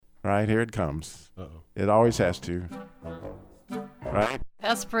Right, here it comes. Uh-oh. It always has to. Right?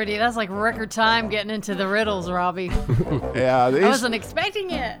 That's pretty. That's like record time getting into the riddles, Robbie. Yeah, I wasn't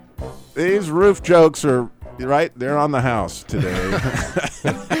expecting it. these roof jokes are, right, they're on the house today.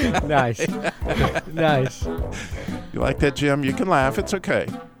 Nice. Nice. You like that, Jim? You can laugh. It's okay.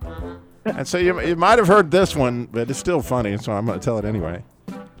 And so you might have heard this one, but it's still funny, so I'm going to tell it anyway.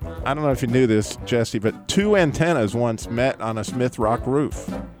 I don't know if you knew this, Jesse, but two antennas once met on a Smith Rock roof.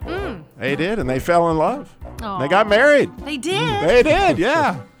 They did, and they fell in love. Aw. They got married. They did. They did,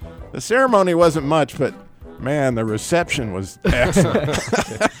 yeah. The ceremony wasn't much, but, man, the reception was excellent.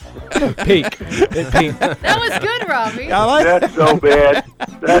 Peak. It peaked. That was good, Robbie. I like That's so bad.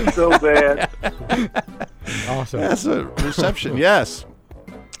 That's so bad. Awesome. That's a reception, yes.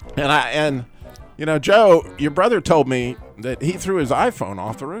 And you know, Joe, your brother told me that he threw his iPhone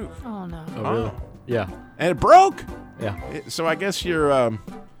off the roof. Oh, no. Oh, really? Yeah. And it broke. Yeah. So I guess your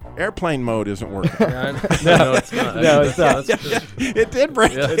airplane mode isn't working. Yeah, no, it's not. No, it's not. That's good. It did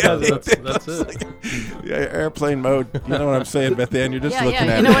break. Yeah, It does. that's it. Yeah, airplane mode. You know what I'm saying, Beth Ann? You're just Yeah, looking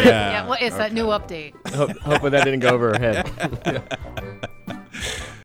yeah. at You know it. what? It's that new update. Hoping that didn't go over her head.